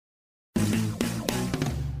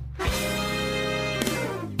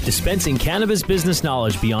Dispensing cannabis business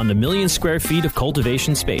knowledge beyond a million square feet of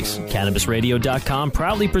cultivation space, CannabisRadio.com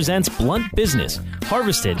proudly presents Blunt Business,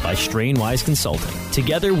 harvested by Strainwise Consulting.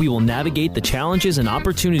 Together, we will navigate the challenges and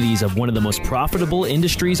opportunities of one of the most profitable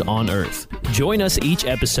industries on earth. Join us each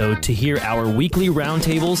episode to hear our weekly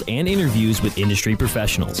roundtables and interviews with industry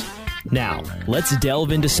professionals. Now, let's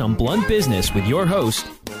delve into some blunt business with your host.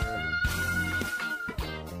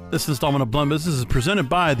 This installment of Blunt Business is presented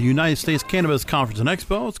by the United States Cannabis Conference and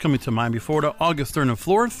Expo. It's coming to Miami, Florida, August 3rd and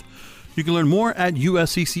 4th. You can learn more at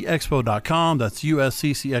usccexpo.com. That's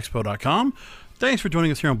usccexpo.com. Thanks for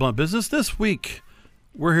joining us here on Blunt Business. This week,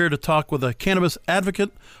 we're here to talk with a cannabis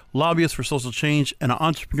advocate, lobbyist for social change, and an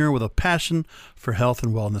entrepreneur with a passion for health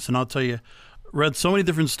and wellness. And I'll tell you, read so many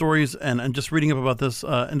different stories, and just reading up about this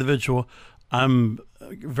individual, I'm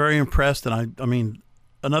very impressed. And I mean,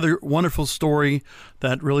 another wonderful story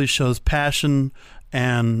that really shows passion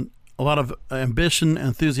and a lot of ambition and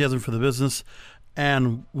enthusiasm for the business.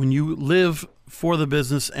 And when you live for the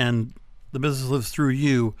business and the business lives through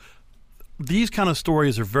you, these kind of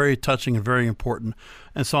stories are very touching and very important.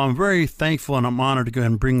 And so I'm very thankful and I'm honored to go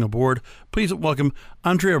ahead and bring aboard. Please welcome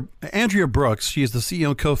Andrea Brooks. She is the CEO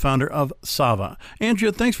and co-founder of Sava.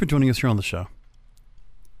 Andrea, thanks for joining us here on the show.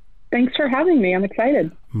 Thanks for having me. I'm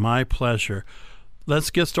excited. My pleasure.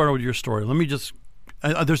 Let's get started with your story. Let me just,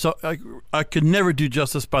 I could never do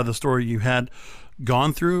justice by the story you had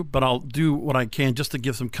gone through, but I'll do what I can just to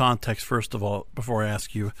give some context, first of all, before I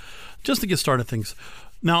ask you, just to get started things.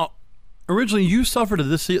 Now, originally you suffered a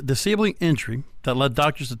disabling injury that led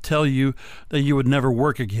doctors to tell you that you would never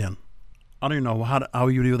work again. I don't even know how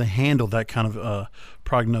you would be able to handle that kind of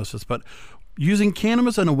prognosis, but using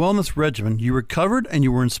cannabis and a wellness regimen, you recovered and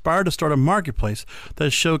you were inspired to start a marketplace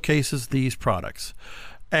that showcases these products.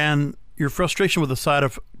 And your frustration with the side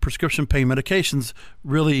of prescription pain medications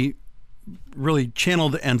really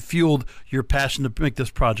channeled and fueled your passion to make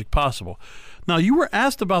this project possible. Now, you were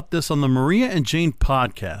asked about this on the Maria and Jane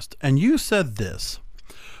podcast, and you said this,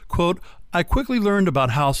 quote, "I quickly learned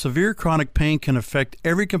about how severe chronic pain can affect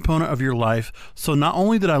every component of your life, so not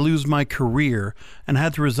only did I lose my career and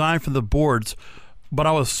had to resign from the boards, but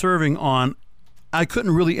I was serving on, I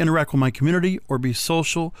couldn't really interact with my community or be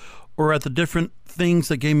social or at the different things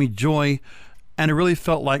that gave me joy, and it really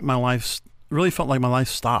felt like my life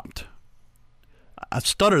stopped." I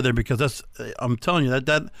stuttered there because I'm telling you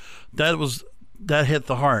that hit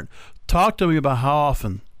the heart. Talk to me about how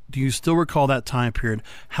often do you still recall that time period,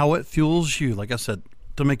 how it fuels you, like I said,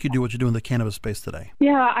 to make you do what you do in the cannabis space today?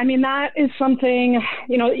 Yeah, I mean, that is something,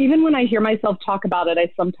 even when I hear myself talk about it,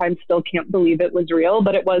 I sometimes still can't believe it was real,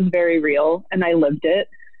 but it was very real and I lived it.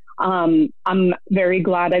 I'm very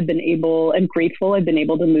glad I've been able and grateful I've been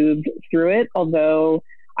able to move through it, although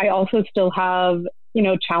I also still have,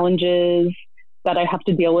 challenges that I have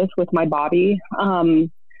to deal with my body.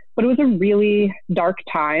 But it was a really dark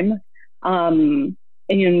time. And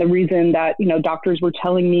the reason that, doctors were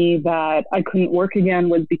telling me that I couldn't work again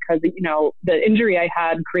was because, the injury I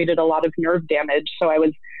had created a lot of nerve damage. So I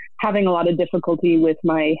was having a lot of difficulty with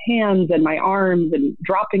my hands and my arms and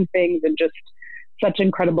dropping things and just such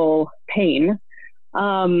incredible pain.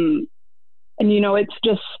 It's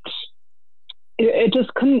just, it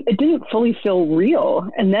didn't fully feel real.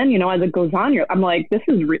 And then, as it goes on, I'm like, this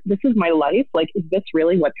is my life. Like, is this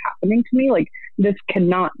really what's happening to me? Like, this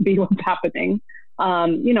cannot be what's happening.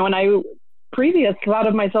 And I previous thought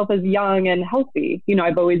of myself as young and healthy.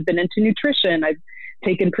 I've always been into nutrition. I've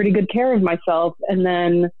taken pretty good care of myself. And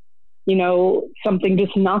then, something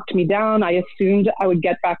just knocked me down. I assumed I would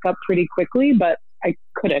get back up pretty quickly, but I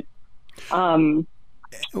couldn't.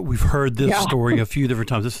 We've heard this story a few different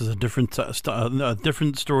times. This is a different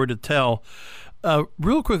story to tell.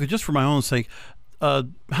 Real quickly, just for my own sake,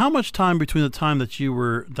 how much time between the time that you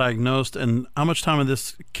were diagnosed and how much time of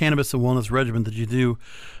this cannabis and wellness regimen did you do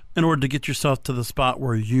in order to get yourself to the spot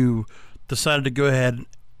where you decided to go ahead,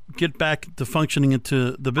 get back to functioning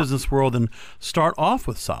into the business world and start off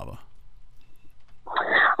with Sava?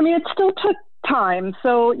 I mean, it still took time.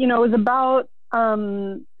 So, it was about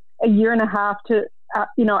a year and a half to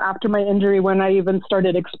after my injury when I even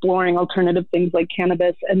started exploring alternative things like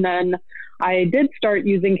cannabis. And then I did start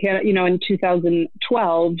using in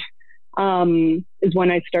 2012 is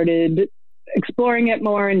when I started exploring it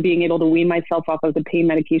more and being able to wean myself off of the pain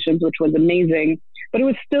medications, which was amazing. But it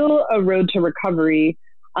was still a road to recovery.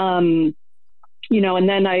 And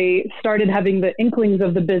then I started having the inklings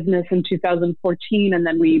of the business in 2014, and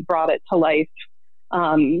then we brought it to life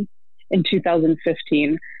in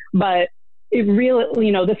 2015. But it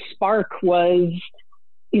really, the spark was,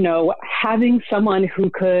 having someone who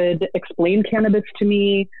could explain cannabis to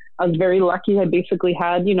me, I was very lucky. I basically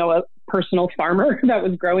had, a personal farmer that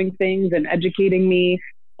was growing things and educating me,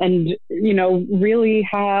 and, really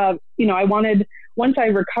have, I wanted, once I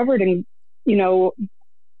recovered and,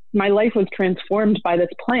 my life was transformed by this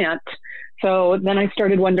plant. So then I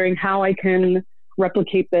started wondering how I can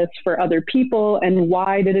replicate this for other people, and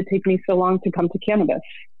why did it take me so long to come to cannabis?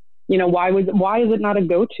 Why is it not a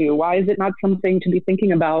go-to? Why is it not something to be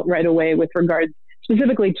thinking about right away with regards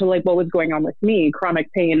specifically to like what was going on with me,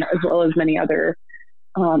 chronic pain, as well as many other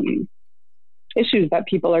issues that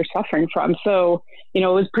people are suffering from. So, it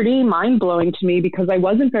was pretty mind blowing to me because I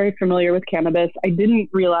wasn't very familiar with cannabis. I didn't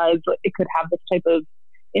realize it could have this type of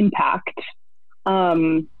impact.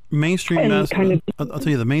 Mainstream medicine, I'll tell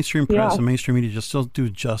you, the mainstream press and mainstream media just don't do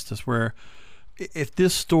justice. Where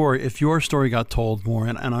if your story got told more,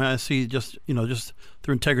 and I see just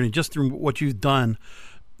through integrity, just through what you've done,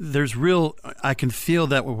 I can feel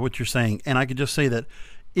that with what you're saying. And I could just say that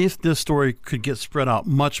if this story could get spread out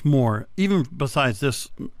much more, even besides this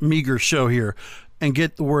meager show here, and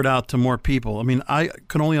get the word out to more people, I mean, I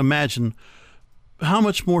can only imagine how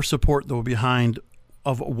much more support there will be behind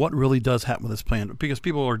of what really does happen with this plant, because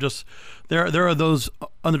people are just there are those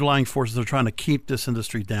underlying forces that are trying to keep this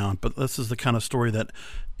industry down. But this is the kind of story that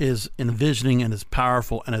is envisioning and is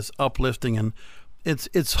powerful and is uplifting, and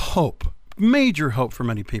it's hope, major hope for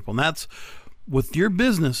many people. And that's with your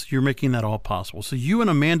business, you're making that all possible. So you and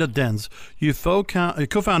Amanda Denz, you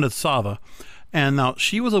co-founded Sava, and now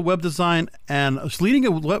she was a web design and was leading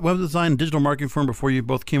a web design and digital marketing firm before you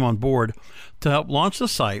both came on board to help launch the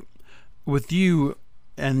site. With you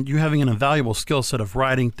and you having an invaluable skill set of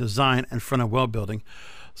writing, design, and front-end web building.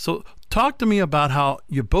 So talk to me about how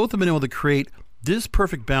you both have been able to create this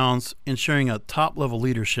perfect balance in sharing a top-level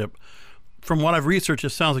leadership. From what I've researched,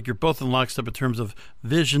 it sounds like you're both in lockstep in terms of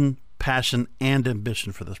vision, passion, and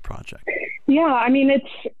ambition for this project. Yeah, I mean, it's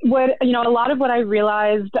what, a lot of what I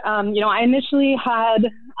realized, I initially had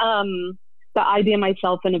the idea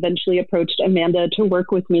myself and eventually approached Amanda to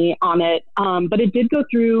work with me on it. But it did go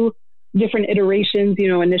through different iterations.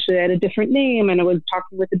 Initially I had a different name and I was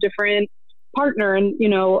talking with a different partner, and,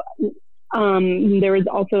 there was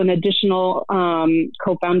also an additional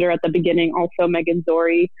co-founder at the beginning, also Megan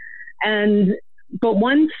Zori. But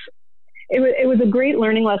once it was a great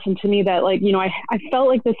learning lesson to me that, like, I felt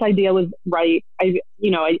like this idea was right. I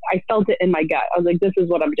felt it in my gut. I was like, this is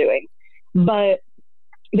what I'm doing. But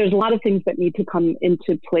there's a lot of things that need to come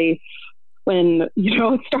into place when,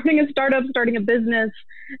 starting a startup, starting a business,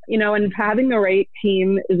 and having the right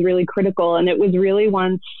team is really critical. And it was really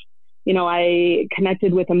once, I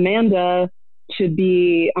connected with Amanda to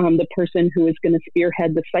be the person who was going to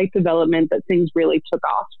spearhead the site development, that things really took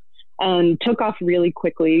off really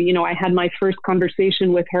quickly. I had my first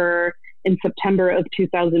conversation with her in September of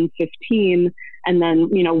 2015. And then,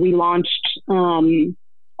 we launched,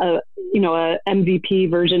 a MVP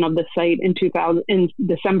version of the site in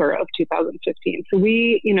December of 2015. So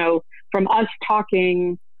we, from us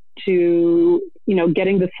talking to,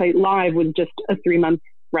 getting the site live was just a 3-month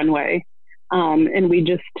runway. And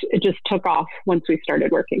it just took off once we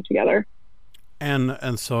started working together.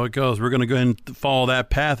 And so it goes. We're going to go ahead and follow that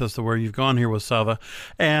path as to where you've gone here with Sava,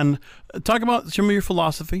 and talk about some of your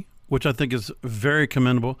philosophy, which I think is very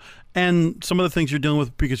commendable, and some of the things you're dealing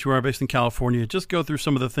with because you are based in California. Just go through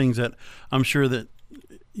some of the things that I'm sure that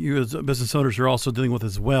you as business owners are also dealing with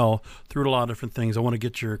as well, through a lot of different things. I want to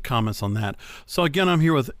get your comments on that. So again, I'm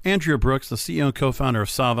here with Andrea Brooks, the CEO and co-founder of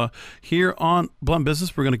Sava, here on Blunt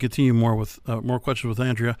Business. We're going to continue more with more questions with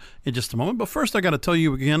Andrea in just a moment. But first, I got to tell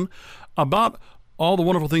you again about all the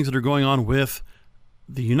wonderful things that are going on with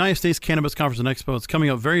the United States Cannabis Conference and Expo. It's coming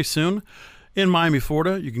up very soon in Miami,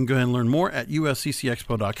 Florida. You can go ahead and learn more at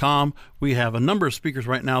usccexpo.com. We have a number of speakers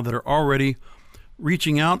right now that are already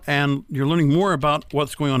reaching out, and you're learning more about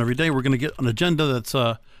what's going on every day. We're going to get an agenda that's,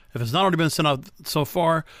 if it's not already been sent out so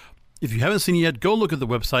far, if you haven't seen it yet, go look at the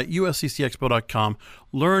website, usccexpo.com.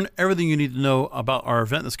 Learn everything you need to know about our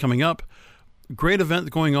event that's coming up. Great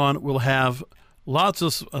event going on. We'll have lots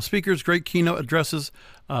of speakers, great keynote addresses.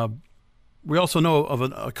 We also know of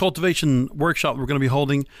a cultivation workshop we're going to be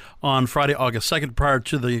holding on Friday, August 2nd, prior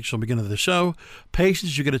to the actual beginning of the show.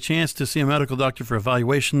 Patients, you get a chance to see a medical doctor for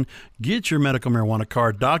evaluation. Get your medical marijuana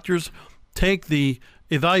card. Doctors, take the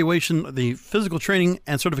evaluation, the physical training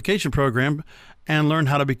and certification program, and learn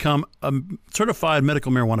how to become a certified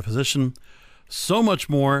medical marijuana physician. So much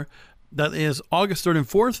more. That is August 3rd and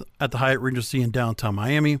 4th at the Hyatt Regency in downtown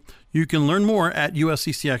Miami. You can learn more at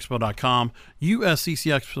usccexpo.com,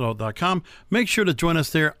 usccexpo.com. Make sure to join us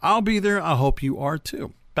there. I'll be there. I hope you are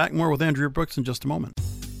too. Back more with Andrea Brooks in just a moment.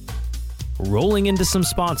 rolling into some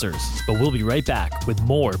sponsors, but we'll be right back with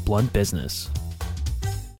more Blunt Business.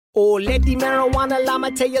 Oh, let the marijuana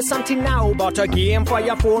llama tell you something now about a game for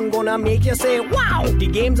your phone gonna make you say, wow! The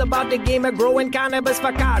game's about the game of growing cannabis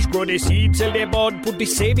for cash. Grow the seed, sell the bud, put the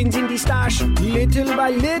savings in the stash. Little by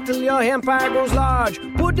little, your empire grows large.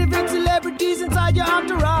 Put the big celebrities inside your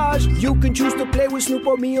entourage. You can choose to play with Snoop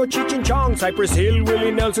or me or Cheech and Chong, Cypress Hill,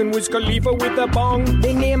 Willie Nelson, Wiz Khalifa with a bong.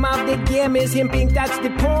 The name of the game is Hemp Inc., that's the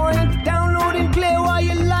point. Download and play while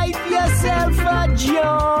you light yourself a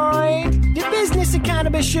joint. The business of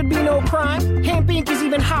cannabis should be no crime. Hemp Inc. is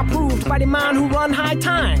even hot-proofed by the man who run High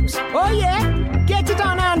Times. Oh yeah? Get it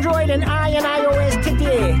on Android and iOS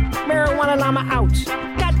today. Marijuana llama out.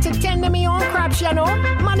 Got to tend to me own crops, you know.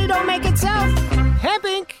 Money don't make itself. Hemp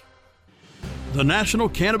Inc. The National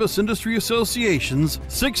Cannabis Industry Association's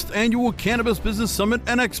 6th Annual Cannabis Business Summit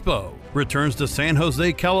and Expo returns to San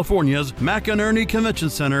Jose, California's McInerney Convention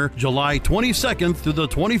Center July 22nd through the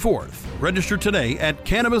 24th. Register today at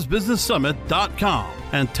CannabisBusinessSummit.com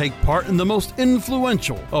and take part in the most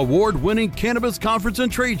influential, award-winning cannabis conference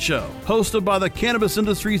and trade show, hosted by the cannabis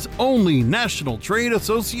industry's only national trade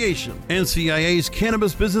association. NCIA's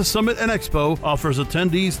Cannabis Business Summit and Expo offers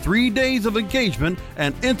attendees 3 days of engagement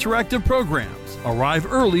and interactive programs.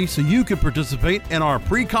 Arrive early so you can participate in our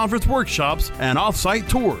pre-conference workshops and off-site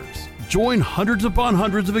tours. Join hundreds upon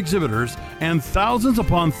hundreds of exhibitors and thousands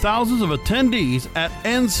upon thousands of attendees at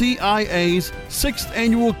NCIA's 6th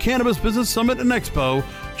Annual Cannabis Business Summit and Expo,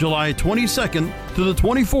 July 22nd to the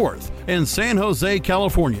 24th in San Jose,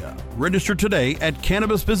 California. Register today at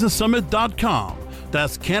CannabisBusinessSummit.com.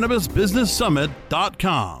 That's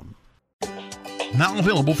CannabisBusinessSummit.com. Now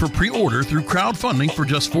available for pre-order through crowdfunding for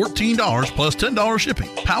just $14 plus $10 shipping.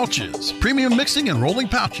 Pouches, premium mixing and rolling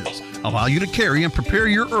pouches, allow you to carry and prepare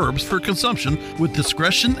your herbs for consumption with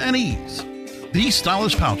discretion and ease. These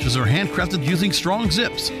stylish pouches are handcrafted using strong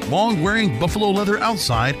zips, long-wearing buffalo leather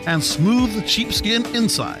outside, and smooth sheepskin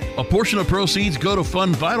inside. A portion of proceeds go to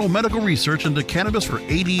fund vital medical research into cannabis for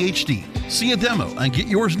ADHD. See a demo and get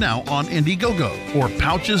yours now on Indiegogo or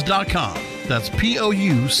Pouches.com. That's POUCHZ.com.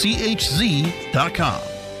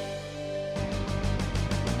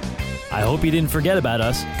 I hope you didn't forget about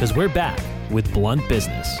us, because we're back with Blunt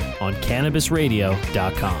Business on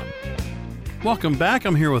CannabisRadio.com. Welcome back.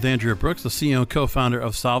 I'm here with Andrea Brooks, the CEO and co-founder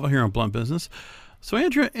of Salva here on Blunt Business. So,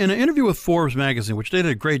 Andrea, in an interview with Forbes magazine, which they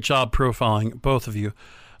did a great job profiling both of you,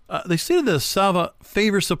 they stated that Salva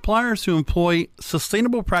favors suppliers who employ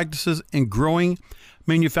sustainable practices in growing,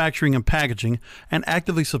 manufacturing, and packaging, and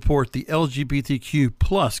actively support the LGBTQ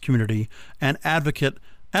plus community and advocate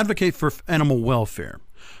for animal welfare.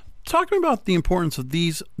 Talk to me about the importance of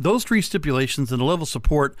those three stipulations and the level of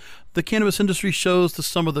support the cannabis industry shows to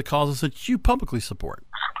some of the causes that you publicly support.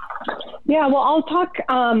 Yeah, well, I'll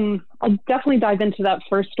definitely dive into that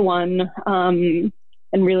first one and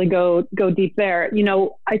really go deep there. You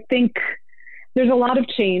know, I think there's a lot of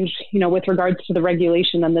change, with regards to the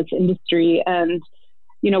regulation in this industry. And,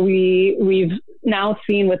 we've now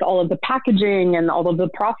seen with all of the packaging and all of the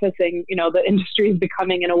processing, the industry is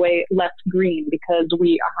becoming in a way less green because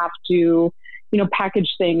we have to,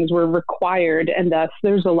 package things. We're required, and thus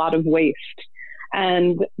there's a lot of waste.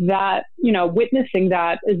 And that, witnessing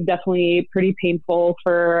that is definitely pretty painful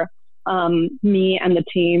for me and the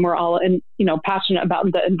team. We're all passionate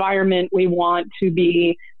about the environment. We want to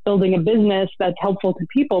be building a business that's helpful to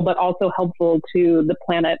people, but also helpful to the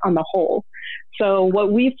planet on the whole. So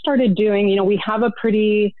what we've started doing, we have a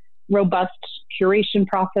pretty robust curation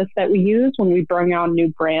process that we use when we bring on new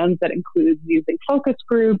brands that includes using focus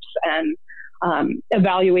groups and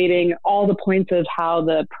evaluating all the points of how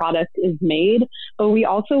the product is made. But we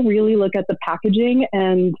also really look at the packaging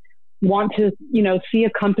and want to, see a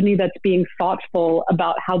company that's being thoughtful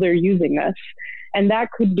about how they're using this. And that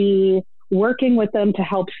could be working with them to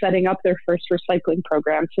help setting up their first recycling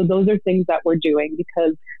program. So those are things that we're doing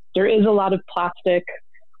because there is a lot of plastic.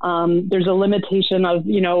 There's a limitation of,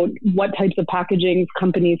 what types of packaging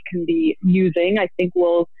companies can be using. I think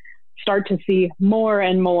we'll start to see more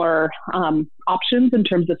and more options in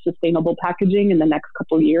terms of sustainable packaging in the next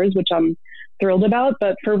couple of years, which I'm thrilled about.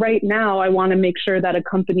 But for right now, I want to make sure that a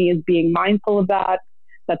company is being mindful of that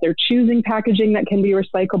they're choosing packaging that can be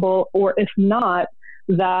recyclable, or if not,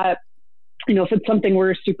 that, if it's something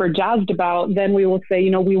we're super jazzed about, then we will say,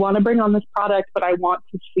 we want to bring on this product, but I want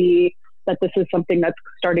to see that this is something that's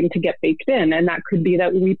starting to get baked in. And that could be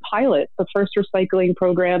that we pilot the first recycling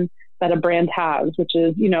program that a brand has, which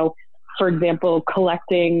is, for example,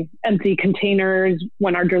 collecting empty containers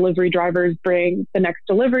when our delivery drivers bring the next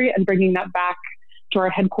delivery and bringing that back to our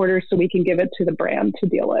headquarters so we can give it to the brand to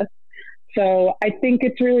deal with. So I think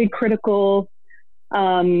it's really critical,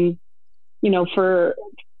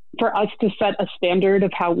 for us to set a standard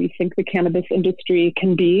of how we think the cannabis industry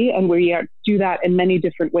can be. And we do that in many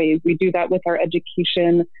different ways. We do that with our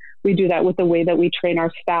education. We do that with the way that we train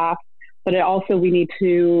our staff. But we need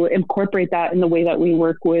to incorporate that in the way that we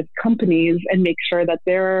work with companies and make sure that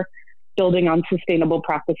they're building on sustainable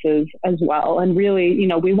practices as well. And really,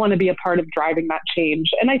 we want to be a part of driving that change.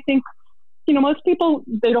 And I think, most people,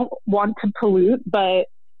 they don't want to pollute, but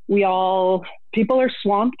people are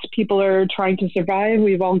swamped. People are trying to survive.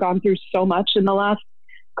 We've all gone through so much in the last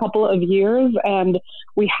couple of years, and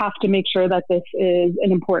we have to make sure that this is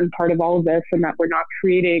an important part of all of this and that we're not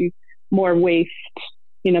creating more waste.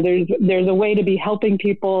 There's a way to be helping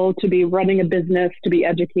people, to be running a business, to be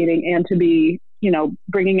educating, and to be,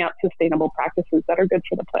 bringing out sustainable practices that are good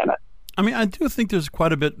for the planet. I mean, I do think there's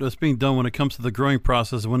quite a bit that's being done when it comes to the growing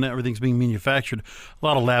process, when everything's being manufactured. A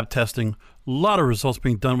lot of lab testing, a lot of results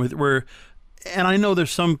being done with and I know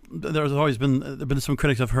there's always been some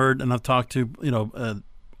critics I've heard and I've talked to,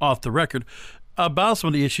 off the record about some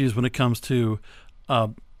of the issues when it comes to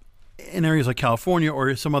in areas like California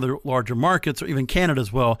or some other larger markets or even Canada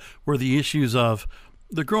as well, where the issues of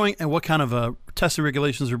the growing and what kind of testing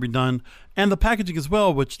regulations are being done and the packaging as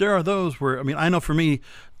well, which there are those where, I know for me,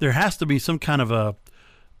 there has to be some kind of a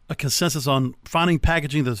consensus on finding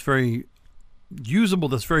packaging that's very usable,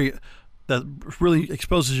 that really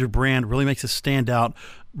exposes your brand, really makes it stand out,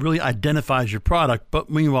 really identifies your product, but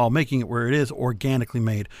meanwhile making it where it is organically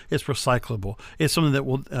made, it's recyclable, it's something that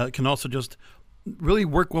will can also just really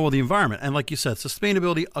work well with the environment. And like you said,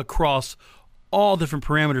 sustainability across all different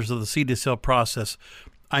parameters of the seed to sale process.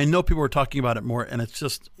 I know people are talking about it more, and it's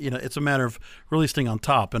just, it's a matter of really staying on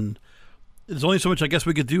top. And there's only so much I guess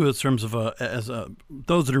we could do in terms of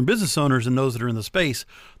those that are business owners and those that are in the space.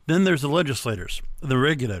 Then there's the legislators, the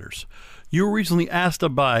regulators. You were recently asked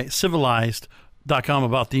by Civilized.com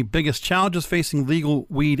about the biggest challenges facing legal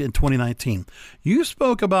weed in 2019. You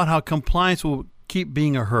spoke about how compliance will keep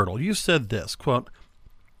being a hurdle. You said this, quote,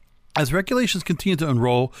 "As regulations continue to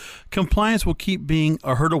unroll, compliance will keep being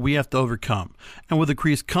a hurdle we have to overcome. And with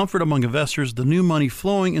increased comfort among investors, the new money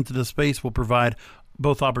flowing into the space will provide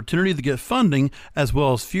both opportunity to get funding as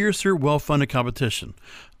well as fiercer, well-funded competition."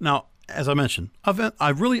 Now, as I mentioned, I've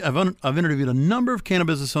interviewed a number of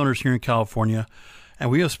cannabis business owners here in California, and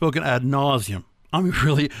we have spoken ad nauseum.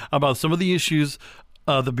 Really about some of the issues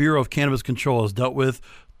the Bureau of Cannabis Control has dealt with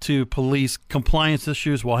to police compliance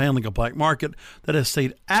issues while handling a black market that has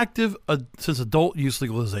stayed active since adult use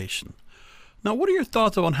legalization. Now, what are your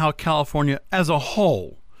thoughts on how California as a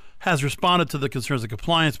whole has responded to the concerns of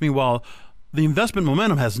compliance? Meanwhile, the investment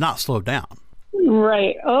momentum has not slowed down.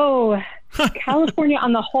 Right. Oh, California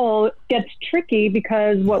on the whole gets tricky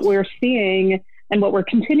because what we're seeing and what we're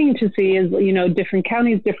continuing to see is, different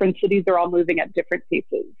counties, different cities are all moving at different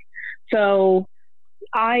paces. So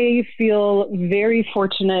I feel very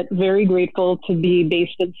fortunate, very grateful to be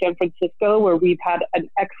based in San Francisco, where we've had an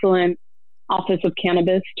excellent Office of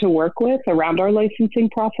Cannabis to work with around our licensing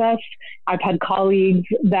process. I've had colleagues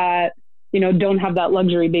that, don't have that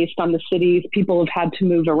luxury based on the cities. People have had to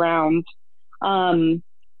move around.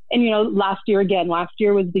 Last year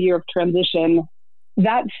was the year of transition.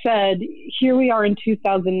 That said, here we are in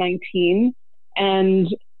 2019, and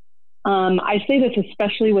I say this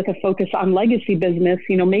especially with a focus on legacy business.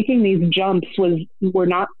 Making these jumps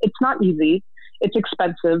it's not easy. It's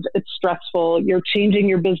expensive. It's stressful. You're changing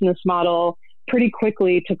your business model pretty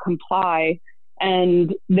quickly to comply.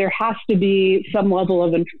 And there has to be some level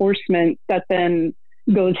of enforcement that then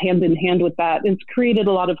goes hand in hand with that. It's created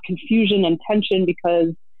a lot of confusion and tension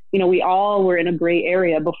because, we all were in a gray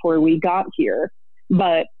area before we got here.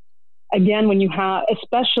 But again,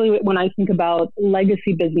 especially when I think about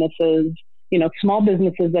legacy businesses, small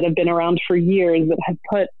businesses that have been around for years that have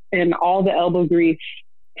put in all the elbow grease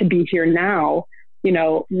to be here now,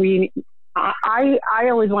 I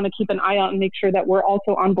always want to keep an eye out and make sure that we're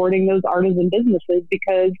also onboarding those artisan businesses,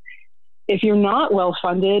 because if you're not well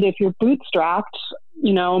funded, if you're bootstrapped,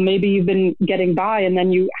 maybe you've been getting by and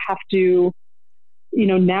then you have to,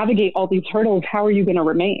 navigate all these hurdles. How are you going to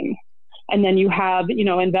remain? And then you have,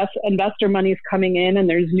 investor monies coming in and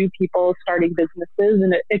there's new people starting businesses,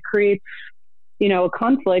 and it creates, a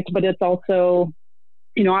conflict, but it's also,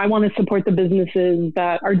 I want to support the businesses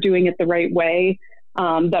that are doing it the right way,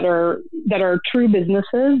 that are true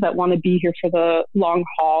businesses that want to be here for the long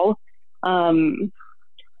haul.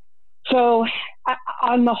 So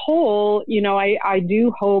on the whole, I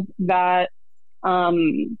do hope that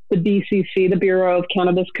the BCC, the Bureau of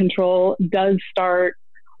Cannabis Control, does start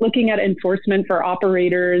looking at enforcement for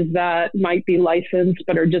operators that might be licensed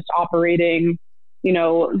but are just operating,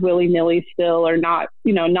 willy-nilly still, or not,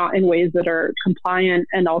 not in ways that are compliant,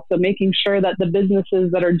 and also making sure that the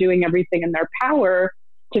businesses that are doing everything in their power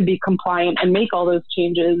to be compliant and make all those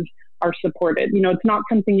changes are supported. It's not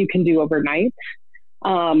something you can do overnight.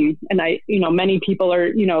 And many people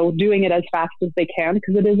are, doing it as fast as they can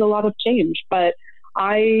because it is a lot of change. But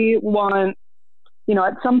I want,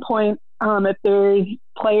 at some point, if there's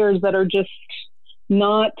players that are just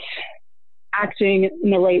not acting in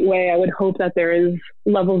the right way, I would hope that there is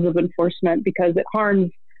levels of enforcement, because it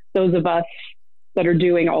harms those of us that are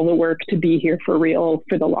doing all the work to be here for real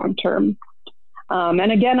for the long term.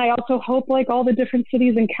 And again, I also hope all the different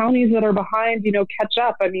cities and counties that are behind, catch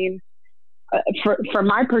up. I mean, from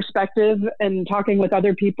my perspective and talking with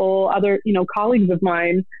other people, colleagues of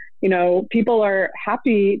mine, people are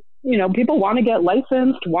happy. People want to get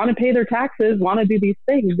licensed, want to pay their taxes, want to do these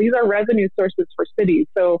things. These are revenue sources for cities.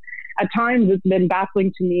 So at times it's been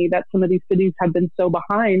baffling to me that some of these cities have been so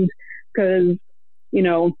behind, because,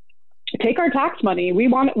 take our tax money. We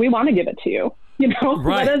want to give it to you.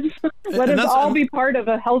 Right. Let us all be part of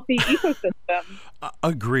a healthy ecosystem.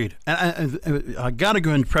 Agreed. And I got to go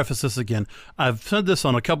ahead and preface this again. I've said this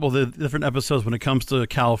on a couple of the different episodes when it comes to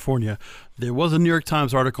California. There was a New York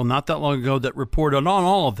Times article not that long ago that reported on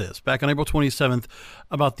all of this back on April 27th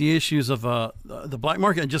about the issues of the black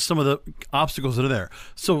market and just some of the obstacles that are there.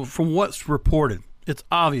 So from what's reported, it's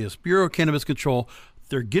obvious. Bureau of Cannabis Control,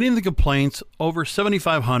 they're getting the complaints, over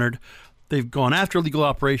 7,500. They've gone after illegal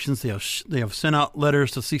operations. They have sent out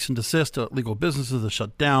letters to cease and desist to legal businesses to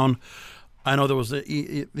shut down. I know there was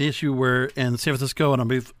the issue where in San Francisco, and I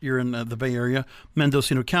believe you're in the Bay Area,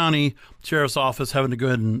 Mendocino County Sheriff's Office having to go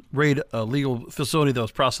ahead and raid a legal facility that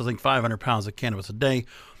was processing 500 pounds of cannabis a day.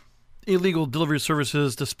 Illegal delivery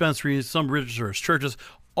services, dispensaries, some religious churches.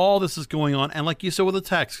 All this is going on. And like you said with the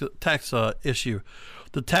tax issue,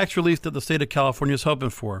 the tax relief that the state of California is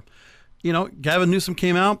hoping for. Gavin Newsom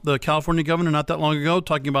came out, the California governor, not that long ago,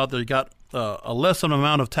 talking about they got a less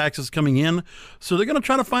amount of taxes coming in. So they're going to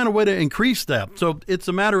try to find a way to increase that. So it's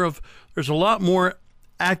a matter of there's a lot more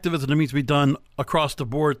activism that needs to be done across the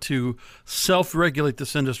board to self-regulate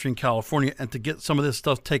this industry in California and to get some of this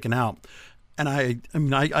stuff taken out. And I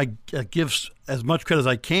give as much credit as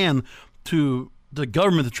I can to the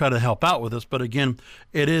government to try to help out with this. But again,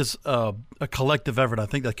 it is a collective effort, I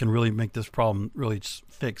think, that can really make this problem really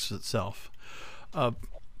fix itself.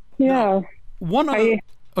 Yeah.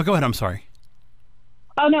 Go ahead. I'm sorry.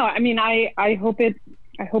 Oh no. I mean, I hope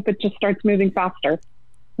it just starts moving faster.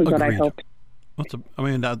 Is what I hope.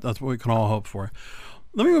 That's what we can all hope for.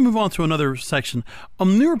 Let me move on to another section. A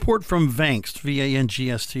new report from Vangst,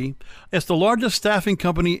 V-A-N-G-S-T. It's the largest staffing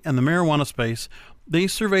company in the marijuana space. They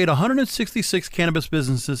surveyed 166 cannabis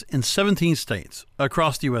businesses in 17 states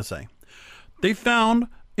across the USA. They found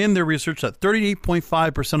in their research that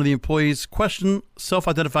 38.5% of the employees questioned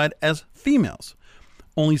self-identified as females.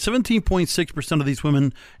 Only 17.6% of these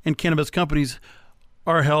women in cannabis companies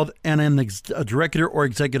are held in a director or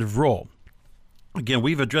executive role. Again,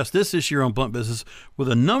 we've addressed this issue on Blunt Business with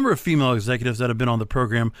a number of female executives that have been on the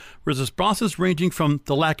program, with responses ranging from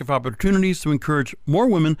the lack of opportunities to encourage more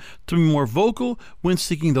women to be more vocal when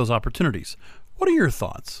seeking those opportunities. What are your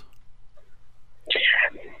thoughts?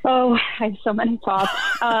 Oh, I have so many thoughts.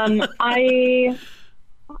 I'm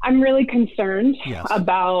really concerned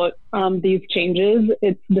about these changes.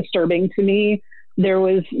 It's disturbing to me. There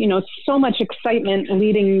was, so much excitement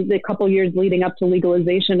the couple years leading up to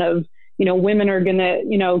legalization of, women are going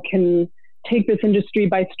to, can take this industry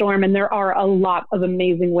by storm. And there are a lot of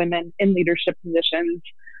amazing women in leadership positions.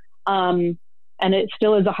 And it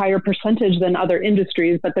still is a higher percentage than other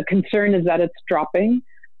industries, but the concern is that it's dropping.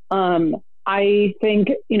 I think,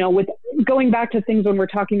 with going back to things when we're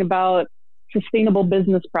talking about sustainable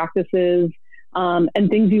business practices and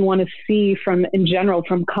things you want to see in general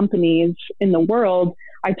from companies in the world,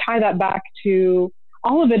 I tie that back to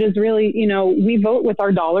all of it is really, we vote with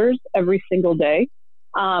our dollars every single day.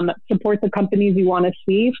 Support the companies you want to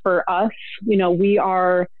see. For us, we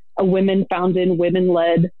are a women-founded,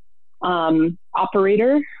 women-led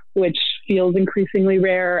operator, which feels increasingly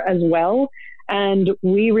rare as well. And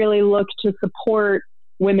we really look to support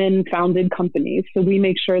women-founded companies. So we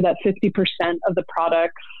make sure that 50% of the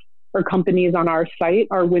products or companies on our site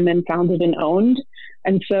are women-founded and owned.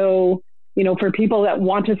 And so, for people that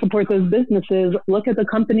want to support those businesses, look at the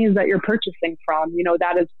companies that you're purchasing from.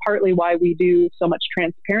 That is partly why we do so much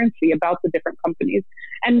transparency about the different companies.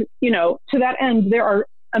 And, to that end, there are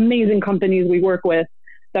amazing companies we work with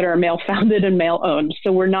that are male-founded and male-owned.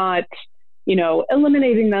 So we're not,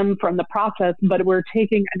 eliminating them from the process, but we're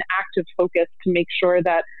taking an active focus to make sure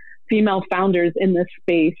that female founders in this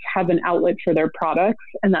space have an outlet for their products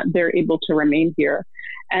and that they're able to remain here.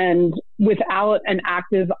 And without an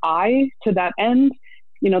active eye to that end,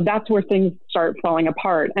 that's where things start falling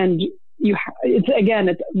apart. And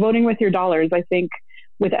it's voting with your dollars. I think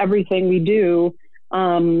with everything we do,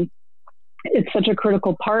 it's such a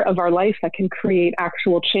critical part of our life that can create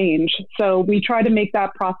actual change. So we try to make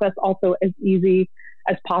that process also as easy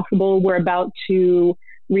as possible. We're about to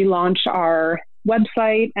relaunch our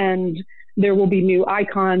website, and there will be new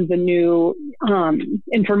icons and new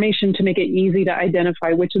information to make it easy to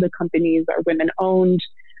identify which of the companies are women-owned,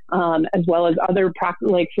 as well as other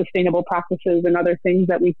like sustainable practices and other things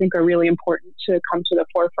that we think are really important to come to the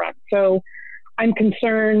forefront. So I'm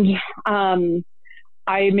concerned.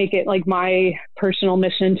 I make it like my personal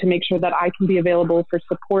mission to make sure that I can be available for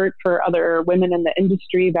support for other women in the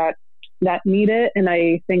industry that need it. And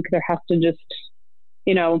I think there has to just,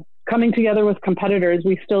 coming together with competitors,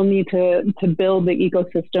 we still need to build the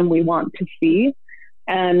ecosystem we want to see.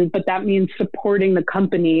 But that means supporting the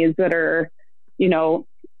companies that are,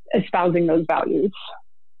 espousing those values.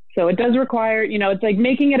 So it does require, it's like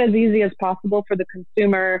making it as easy as possible for the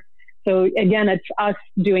consumer. So again, it's us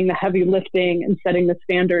doing the heavy lifting and setting the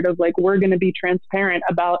standard of like, we're going to be transparent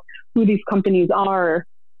about who these companies are,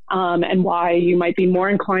 and why you might be more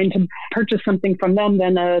inclined to purchase something from them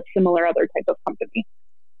than a similar other type of company.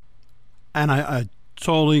 And I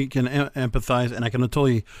totally can empathize, and I can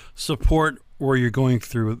totally support where you're going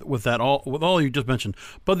through with that, with all you just mentioned.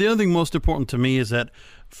 But the other thing most important to me is that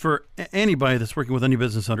for anybody that's working with any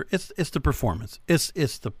business owner, it's the performance,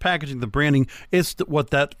 it's the packaging, the branding, it's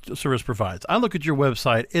what that service provides. I look at your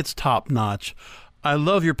website; it's top notch. I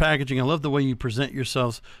love your packaging. I love the way you present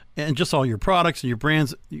yourselves and just all your products and your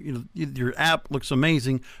brands. Your app looks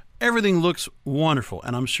amazing. Everything looks wonderful,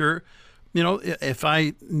 and I'm sure. If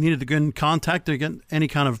I needed to get in contact to get any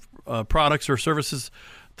kind of products or services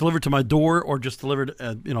delivered to my door or just delivered,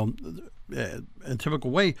 in a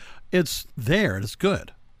typical way, it's there. It's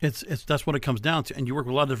good. That's what it comes down to. And you work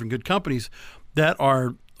with a lot of different good companies that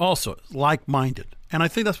are also like-minded. And I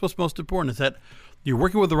think that's what's most important is that you're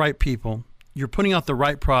working with the right people, you're putting out the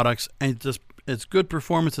right products, and it's good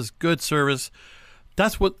performance, it's good service.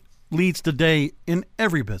 That's what leads the day in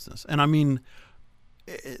every business. And I mean,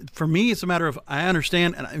 for me, it's a matter of, I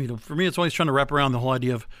understand, and for me, it's always trying to wrap around the whole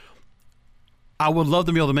idea of, I would love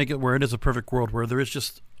to be able to make it where it is a perfect world, where there is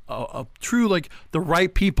just a true, like, the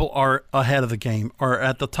right people are ahead of the game, or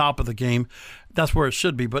at the top of the game. That's where it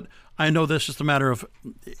should be. But I know that's just a matter of,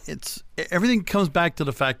 everything comes back to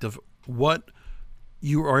the fact of what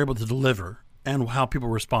you are able to deliver and how people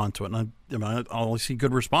respond to it. And I always see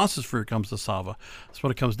good responses for it comes to Sava. That's what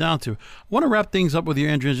it comes down to. I want to wrap things up with you,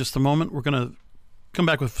 Andrea, in just a moment. We're going to come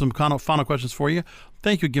back with some final questions for you.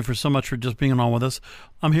 Thank you again so much for just being on with us.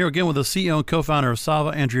 I'm here again with the CEO and co-founder of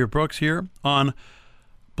Sava, Andrea Brooks, here on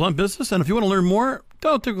Blunt Business. And if you want to learn more,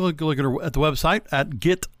 go take a look at the website at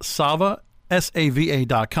getsava.com.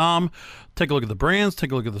 Take a look at the brands,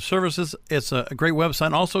 take a look at the services. It's a great website.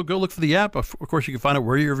 And also, go look for the app. Of course, you can find it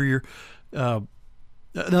wherever you're. Now,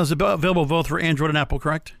 it's available both for Android and Apple,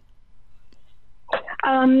 correct?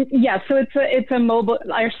 Yeah, so it's a mobile.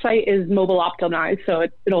 Our site is mobile optimized, so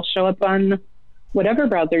it'll show up on whatever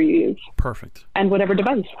browser you use. Perfect. And whatever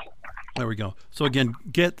device. There we go. So again,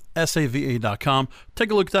 getsava.com.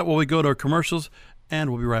 Take a look at that while we go to our commercials, and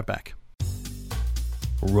we'll be right back.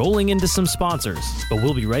 Rolling into some sponsors, but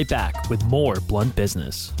we'll be right back with more Blunt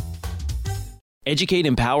Business. Educate,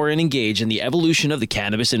 empower, and engage in the evolution of the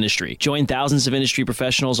cannabis industry. Join thousands of industry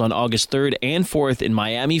professionals on August 3rd and 4th in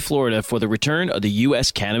Miami, Florida for the return of the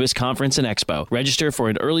U.S. Cannabis Conference and Expo. Register for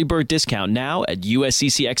an early bird discount now at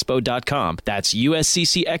usccexpo.com. That's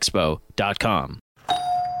usccexpo.com.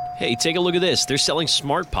 Hey, take a look at this. They're selling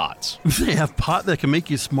smart pots. They have pot that can make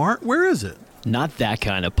you smart? Where is it? Not that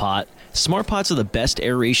kind of pot. Smart pots are the best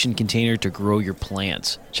aeration container to grow your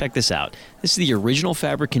plants. Check this out. This is the original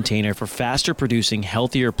fabric container for faster producing,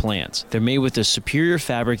 healthier plants. They're made with a superior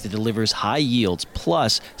fabric that delivers high yields.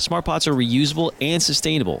 Plus, smart pots are reusable and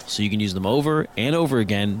sustainable, so you can use them over and over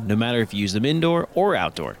again, no matter if you use them indoor or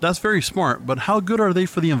outdoor. That's very smart, but how good are they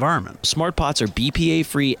for the environment? Smart pots are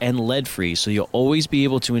BPA-free and lead-free, so you'll always be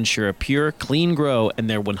able to ensure a pure, clean grow, and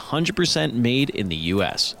they're 100% made in the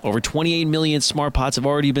U.S. Over 28 million smart pots have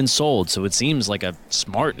already been sold, so it seems like a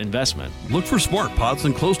smart investment. Look for smart pots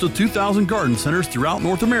in close to 2,000 garden centers throughout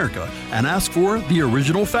North America and ask for the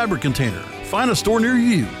original fabric container. Find a store near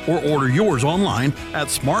you or order yours online at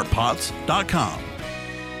smartpots.com.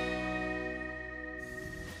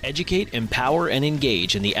 Educate, empower, and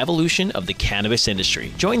engage in the evolution of the cannabis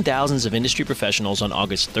industry. Join thousands of industry professionals on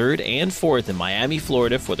August 3rd and 4th in Miami,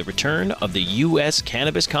 Florida for the return of the U.S.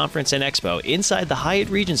 Cannabis Conference and Expo inside the Hyatt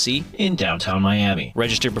Regency in downtown Miami.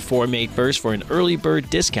 Register before May 1st for an early bird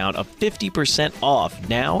discount of 50% off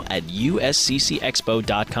now at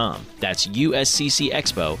usccexpo.com. That's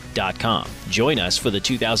usccexpo.com. Join us for the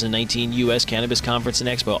 2019 U.S. Cannabis Conference and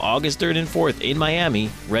Expo August 3rd and 4th in Miami.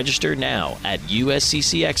 Register now at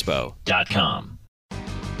usccexpo.com.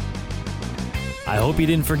 I hope you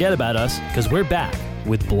didn't forget about us, because we're back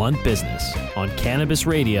with Blunt Business on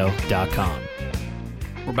CannabisRadio.com.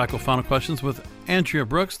 We're back with final questions with Andrea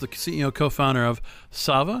Brooks, the CEO, co-founder of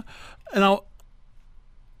Sava. And now,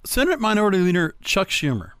 Senate Minority Leader Chuck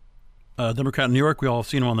Schumer, a Democrat in New York, we all have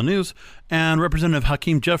seen him on the news, and Representative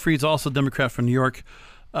Hakeem Jeffries, also a Democrat from New York,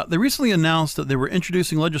 they recently announced that they were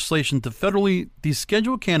introducing legislation to federally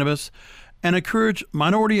deschedule cannabis and encourage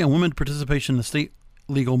minority and women participation in the state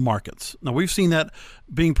legal markets. Now, we've seen that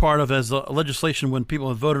being part of as a legislation when people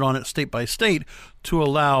have voted on it state by state to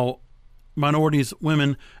allow minorities,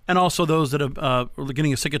 women, and also those that are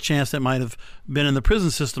getting a second chance that might have been in the prison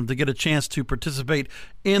system to get a chance to participate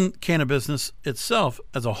in cannabis business itself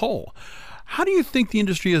as a whole. How do you think the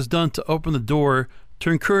industry has done to open the door to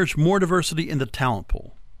encourage more diversity in the talent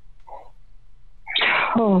pool?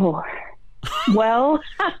 Oh, well,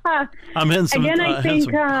 I'm hitting some, again, I think,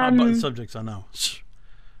 some hot button subjects, I know.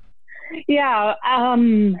 Yeah.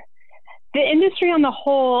 The industry on the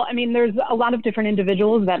whole, I mean, there's a lot of different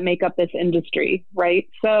individuals that make up this industry, right?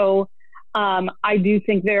 So I do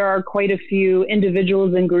think there are quite a few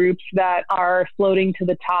individuals and groups that are floating to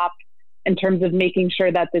the top in terms of making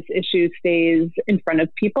sure that this issue stays in front of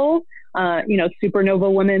people.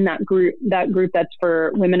 Supernova Women, that group that's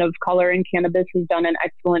for women of color in cannabis, has done an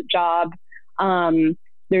excellent job.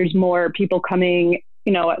 There's more people coming,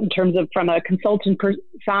 in terms of from a consultant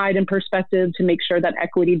side and perspective to make sure that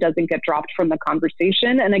equity doesn't get dropped from the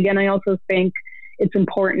conversation. And again, I also think it's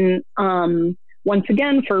important, once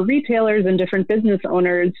again, for retailers and different business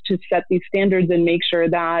owners to set these standards and make sure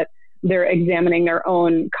that they're examining their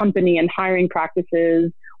own company and hiring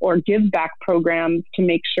practices or give back programs to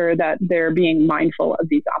make sure that they're being mindful of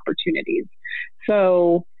these opportunities.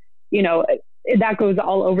 So, that goes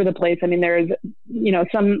all over the place. I mean, there's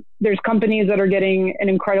companies that are getting an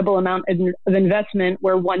incredible amount of investment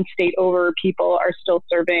where one state over people are still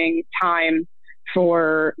serving time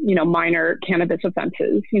for, minor cannabis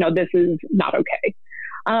offenses. This is not okay.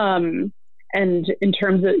 And in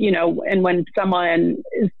terms of, and when someone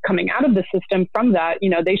is coming out of the system from that,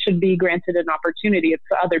 they should be granted an opportunity. If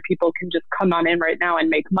other people can just come on in right now and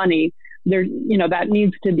make money, there, that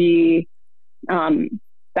needs to be,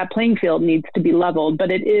 that playing field needs to be leveled. But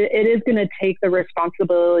it is going to take the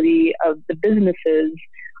responsibility of the businesses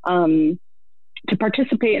to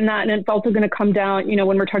participate in that. And it's also going to come down,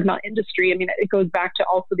 when we're talking about industry, I mean, it goes back to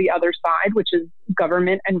also the other side, which is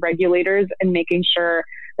government and regulators, and making sure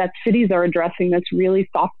that cities are addressing this really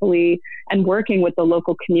thoughtfully and working with the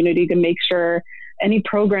local community to make sure any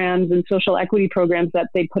programs and social equity programs that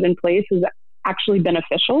they put in place is actually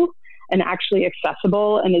beneficial and actually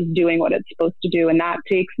accessible and is doing what it's supposed to do. And that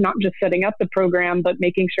takes not just setting up the program, but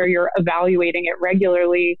making sure you're evaluating it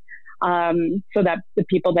regularly so that the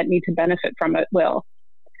people that need to benefit from it will.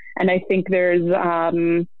 And I think there's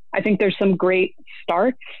some great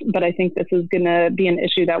starts, but I think this is going to be an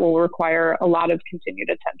issue that will require a lot of continued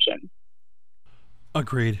attention.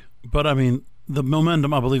 Agreed. But I mean, the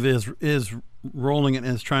momentum, I believe, is rolling and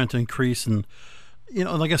is trying to increase. And,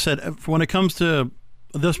 like I said, when it comes to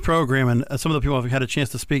this program, and some of the people I've had a chance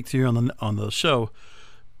to speak to on the show,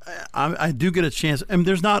 I do get a chance. I mean,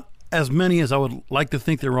 there's not as many as I would like to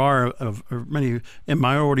think there are of many in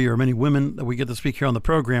minority or many women that we get to speak here on the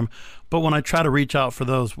program. But when I try to reach out for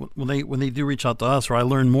those, when they do reach out to us, or I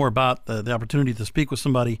learn more about the opportunity to speak with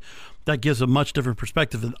somebody that gives a much different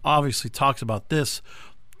perspective and obviously talks about this,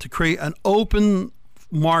 to create an open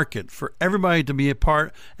market for everybody to be a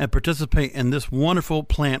part and participate in this wonderful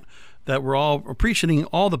plant that we're all appreciating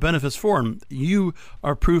all the benefits for. And you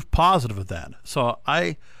are proof positive of that. So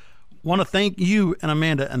I want to thank you and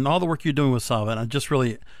Amanda and all the work you're doing with Sava. And I just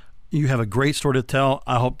really, you have a great story to tell.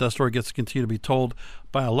 I hope that story gets to continue to be told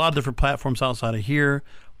by a lot of different platforms outside of here.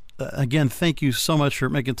 Again, thank you so much for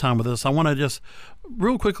making time with us. I want to just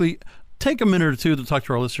real quickly take a minute or two to talk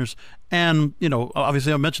to our listeners. And,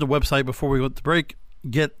 obviously I mentioned the website before we went to break,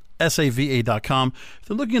 GetSava.com. If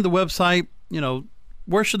they're looking at the website,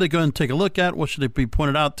 where should they go and take a look at? What should they be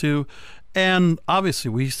pointed out to? And obviously,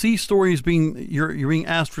 we see stories you're being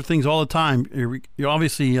asked for things all the time. You're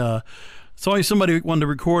obviously, it's always somebody wanting to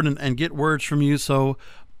record and get words from you. So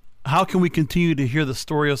how can we continue to hear the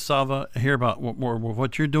story of Sava, hear about more of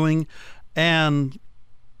what you're doing, and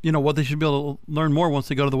what they should be able to learn more once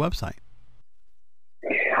they go to the website?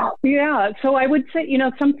 Yeah, so I would say,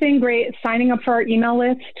 something great, signing up for our email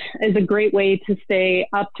list is a great way to stay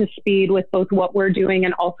up to speed with both what we're doing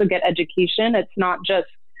and also get education. It's not just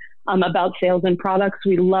about sales and products.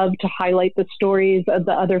 We love to highlight the stories of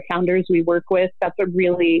the other founders we work with. That's a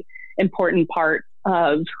really important part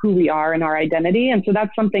of who we are and our identity. And so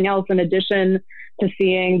that's something else. In addition to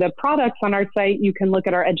seeing the products on our site, you can look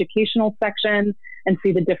at our educational section and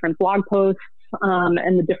see the different blog posts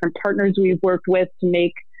and the different partners we've worked with to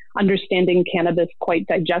make understanding cannabis quite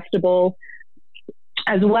digestible,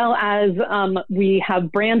 as well as we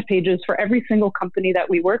have brand pages for every single company that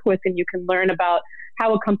we work with, and you can learn about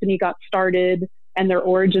how a company got started and their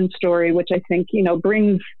origin story, which I think,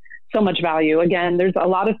 brings so much value. Again, there's a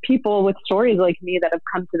lot of people with stories like me that have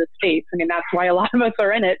come to the space. I mean, that's why a lot of us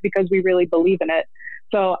are in it, because we really believe in it.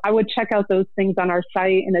 So I would check out those things on our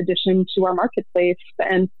site in addition to our marketplace.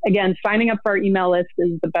 And again, signing up for our email list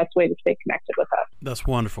is the best way to stay connected with us. That's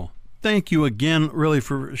wonderful. Thank you again, really,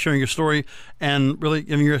 for sharing your story and really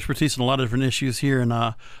giving your expertise on a lot of different issues here. And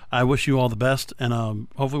I wish you all the best. And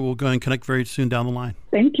hopefully we'll go and connect very soon down the line.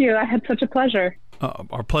 Thank you. I had such a pleasure.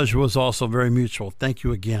 Our pleasure was also very mutual. Thank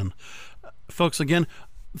you again. Folks, again,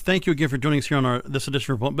 thank you again for joining us here on this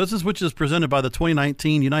edition of Blunt Business, which is presented by the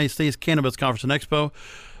 2019 United States Cannabis Conference and Expo,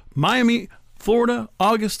 Miami, Florida,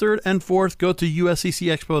 August 3rd and 4th. Go to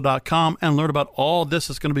usccexpo.com and learn about all this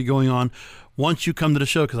that's going to be going on once you come to the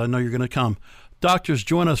show, because I know you're going to come. Doctors,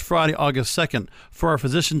 join us Friday, August 2nd for our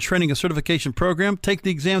physician training and certification program. Take the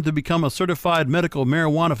exam to become a certified medical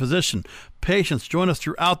marijuana physician. Patients, join us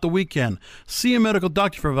throughout the weekend. See a medical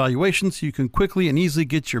doctor for evaluation so you can quickly and easily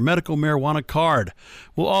get your medical marijuana card.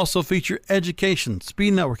 We'll also feature education,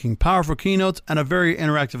 speed networking, powerful keynotes, and a very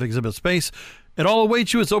interactive exhibit space. It all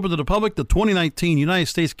awaits you. It's open to the public. The 2019 United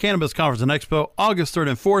States Cannabis Conference and Expo, August 3rd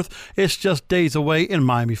and 4th. It's just days away in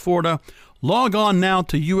Miami, Florida. Log on now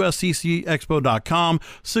to usccexpo.com.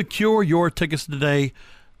 Secure your tickets today.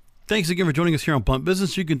 Thanks again for joining us here on Blunt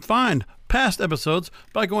Business. You can find past episodes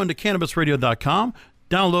by going to cannabisradio.com.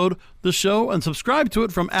 Download the show and subscribe to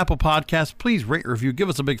it from Apple Podcasts. Please rate and review. Give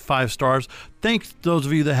us a big 5 stars. Thanks to those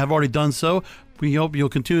of you that have already done so. We hope you'll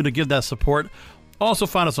continue to give that support. Also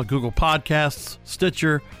find us on Google Podcasts,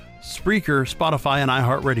 Stitcher, Spreaker, Spotify, and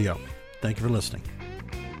iHeartRadio. Thank you for listening.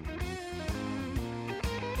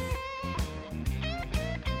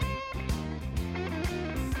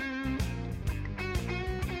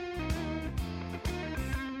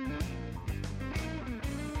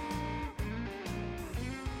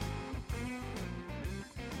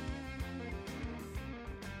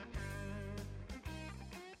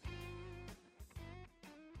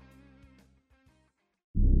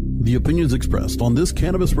 The opinions expressed on this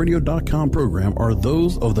CannabisRadio.com program are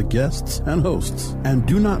those of the guests and hosts and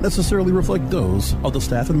do not necessarily reflect those of the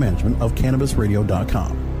staff and management of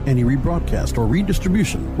CannabisRadio.com. Any rebroadcast or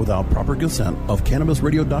redistribution without proper consent of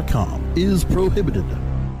CannabisRadio.com is prohibited.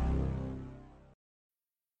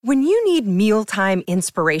 When you need mealtime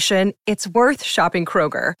inspiration, it's worth shopping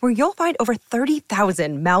Kroger, where you'll find over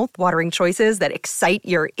 30,000 mouth-watering choices that excite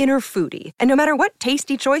your inner foodie. And no matter what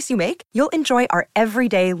tasty choice you make, you'll enjoy our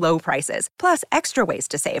everyday low prices, plus extra ways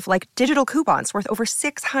to save, like digital coupons worth over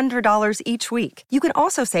 $600 each week. You can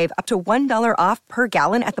also save up to $1 off per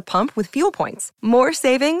gallon at the pump with fuel points. More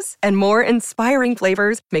savings and more inspiring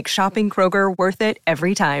flavors make shopping Kroger worth it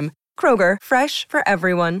every time. Kroger, fresh for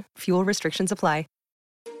everyone. Fuel restrictions apply.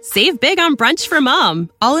 Save big on brunch for mom,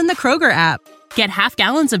 all in the Kroger app. Get half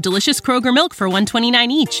gallons of delicious Kroger milk for $1.29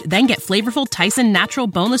 each. Then get flavorful Tyson natural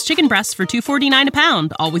boneless chicken breasts for $2.49 a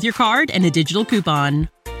pound, all with your card and a digital coupon.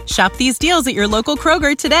 Shop these deals at your local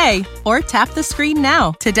Kroger today, or tap the screen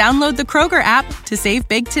now to download the Kroger app to save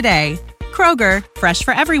big today. Kroger, fresh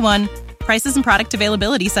for everyone. Prices and product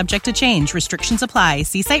availability subject to change. Restrictions apply.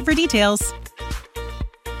 See site for details.